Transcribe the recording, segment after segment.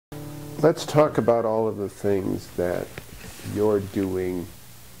Let's talk about all of the things that you're doing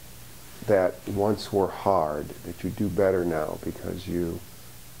that once were hard, that you do better now because you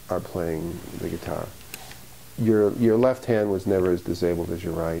are playing the guitar. Your left hand was never as disabled as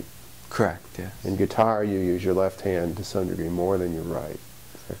your right. Correct, yes. In guitar, you use your left hand to some degree more than your right.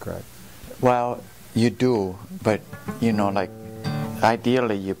 Is that correct? Well, you do, but you know, like,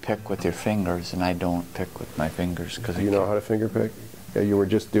 ideally you pick with your fingers, and I don't pick with my fingers. Do you know how to finger pick? Yeah, you were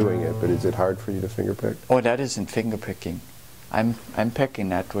just doing it, but is it hard for you to finger pick? Oh, that isn't finger picking. I'm picking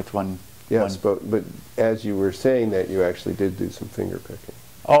that with one. Yes, but as you were saying that, you actually did do some finger picking.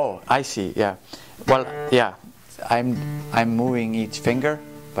 Oh, I see. Yeah. Well, yeah. I'm moving each finger,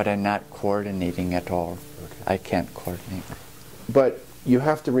 but I'm not coordinating at all. Okay. I can't coordinate. But you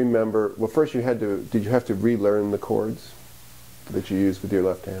have to remember. Well, first you had to. Did you have to relearn the chords that you used with your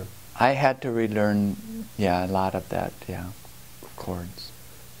left hand? I had to relearn. Yeah, a lot of that. Yeah, chords.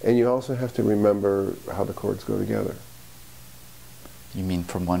 And you also have to remember how the chords go together. You mean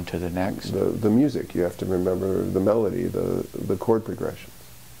from one to the next? The music. You have to remember the melody, the chord progressions.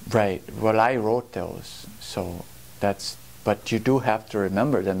 Right. Well, I wrote those, so that's. But you do have to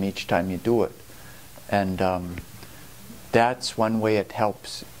remember them each time you do it, and that's one way it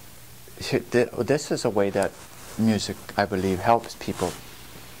helps. This is a way that music, I believe, helps people.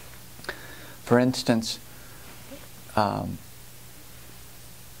 For instance,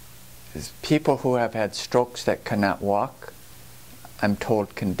 people who have had strokes that cannot walk, I'm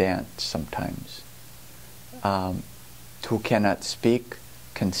told, can dance sometimes. Who cannot speak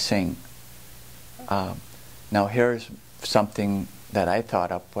can sing. Now here's something that I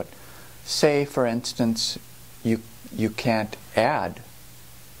thought up. But say, for instance, you can't add.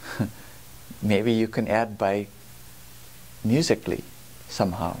 Maybe you can add by musically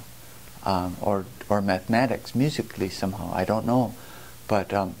somehow, or mathematics musically somehow. I don't know,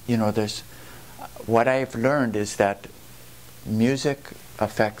 but you know, there's what I've learned is that music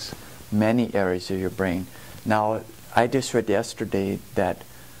affects many areas of your brain. Now, I just read yesterday that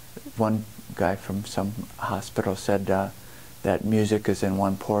one guy from some hospital said that music is in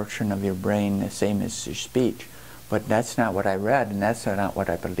one portion of your brain the same as your speech. But that's not what I read, and that's not what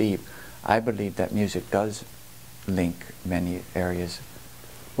I believe. I believe that music does link many areas.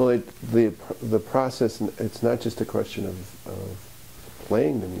 Well, the process, it's not just a question of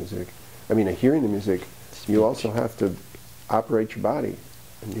playing the music. I mean, hearing the music, you also have to operate your body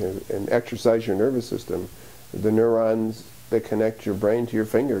and exercise your nervous system. The neurons that connect your brain to your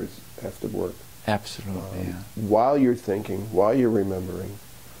fingers have to work. Absolutely, yeah. While you're thinking, while you're remembering,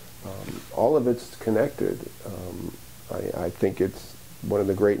 all of it's connected. I think it's one of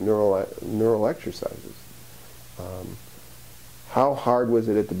the great neural exercises. How hard was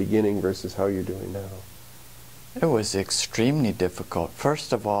it at the beginning versus how you're doing now? It was extremely difficult.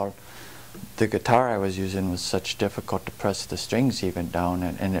 First of all, the guitar I was using was such difficult to press the strings even down,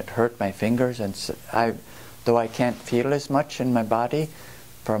 and it hurt my fingers. And though I can't feel as much in my body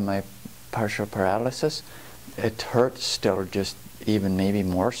from my partial paralysis, it hurts still, just even maybe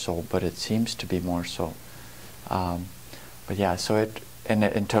more so, but it seems to be more so. But yeah, so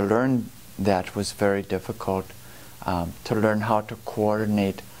and to learn that was very difficult. To learn how to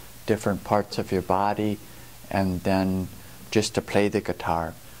coordinate different parts of your body, and then just to play the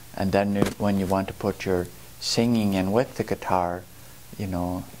guitar. And then when you want to put your singing in with the guitar, you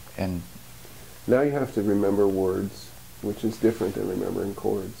know, and now you have to remember words, which is different than remembering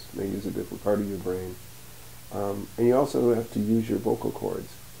chords. They use a different part of your brain. And you also have to use your vocal cords.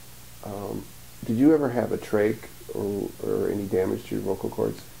 Did you ever have a trach or any damage to your vocal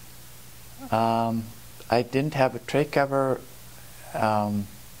cords? I didn't have a trach ever.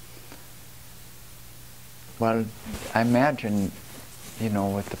 Well, I imagine, you know,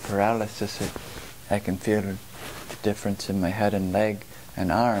 with the paralysis, I can feel the difference in my head and leg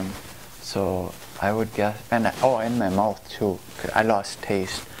and arm. So I would guess, and in my mouth too. I lost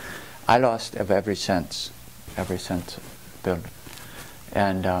taste. I lost of every sense built,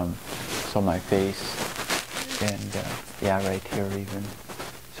 and so my face, and yeah, right here even.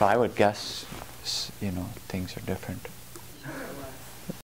 So I would guess, you know, things are different.